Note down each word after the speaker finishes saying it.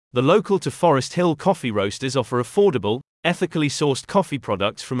The local to Forest Hill coffee roasters offer affordable, ethically sourced coffee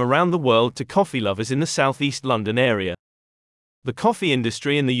products from around the world to coffee lovers in the southeast London area. The coffee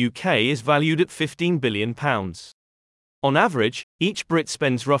industry in the UK is valued at £15 billion. On average, each Brit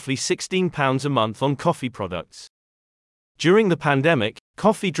spends roughly £16 a month on coffee products. During the pandemic,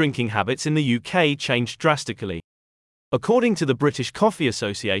 coffee drinking habits in the UK changed drastically. According to the British Coffee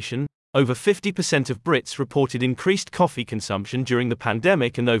Association, over 50% of Brits reported increased coffee consumption during the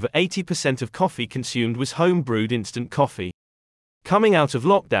pandemic, and over 80% of coffee consumed was home-brewed instant coffee. Coming out of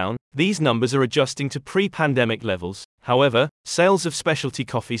lockdown, these numbers are adjusting to pre-pandemic levels. However, sales of specialty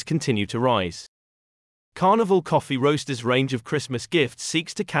coffees continue to rise. Carnival Coffee Roasters' range of Christmas gifts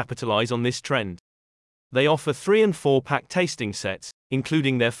seeks to capitalize on this trend. They offer 3- and 4-pack tasting sets,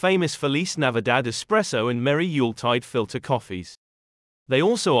 including their famous Feliz Navidad Espresso and Merry Yuletide filter coffees. They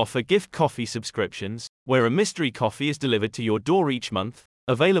also offer gift coffee subscriptions, where a mystery coffee is delivered to your door each month,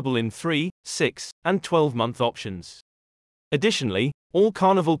 available in 3, 6, and 12-month options. Additionally, all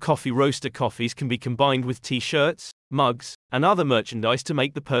Carnival Coffee Roaster coffees can be combined with t-shirts, mugs, and other merchandise to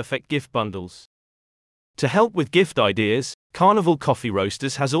make the perfect gift bundles. To help with gift ideas, Carnival Coffee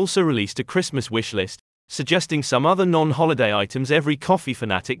Roasters has also released a Christmas wish list, suggesting some other non-holiday items every coffee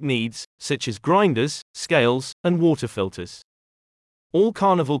fanatic needs, such as grinders, scales, and water filters. All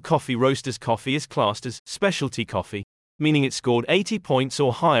Carnival Coffee Roasters coffee is classed as specialty coffee, meaning it scored 80 points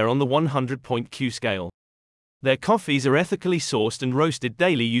or higher on the 100-point Q scale. Their coffees are ethically sourced and roasted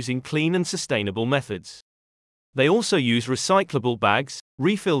daily using clean and sustainable methods. They also use recyclable bags,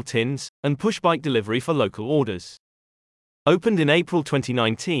 refill tins, and push-bike delivery for local orders. Opened in April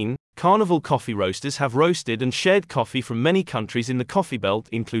 2019, Carnival Coffee Roasters have roasted and shared coffee from many countries in the coffee belt,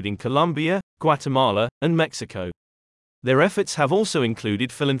 including Colombia, Guatemala, and Mexico. Their efforts have also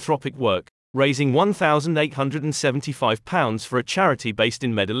included philanthropic work, raising £1,875 for a charity based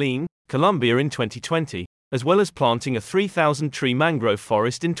in Medellin, Colombia in 2020, as well as planting a 3,000-tree mangrove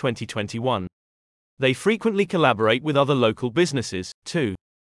forest in 2021. They frequently collaborate with other local businesses, too.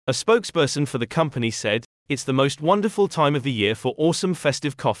 A spokesperson for the company said, "It's the most wonderful time of the year for awesome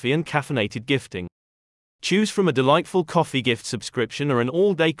festive coffee and caffeinated gifting. Choose from a delightful coffee gift subscription or an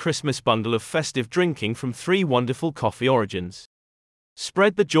all-day Christmas bundle of festive drinking from 3 wonderful coffee origins.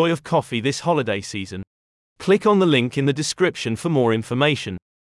 Spread the joy of coffee this holiday season." Click on the link in the description for more information.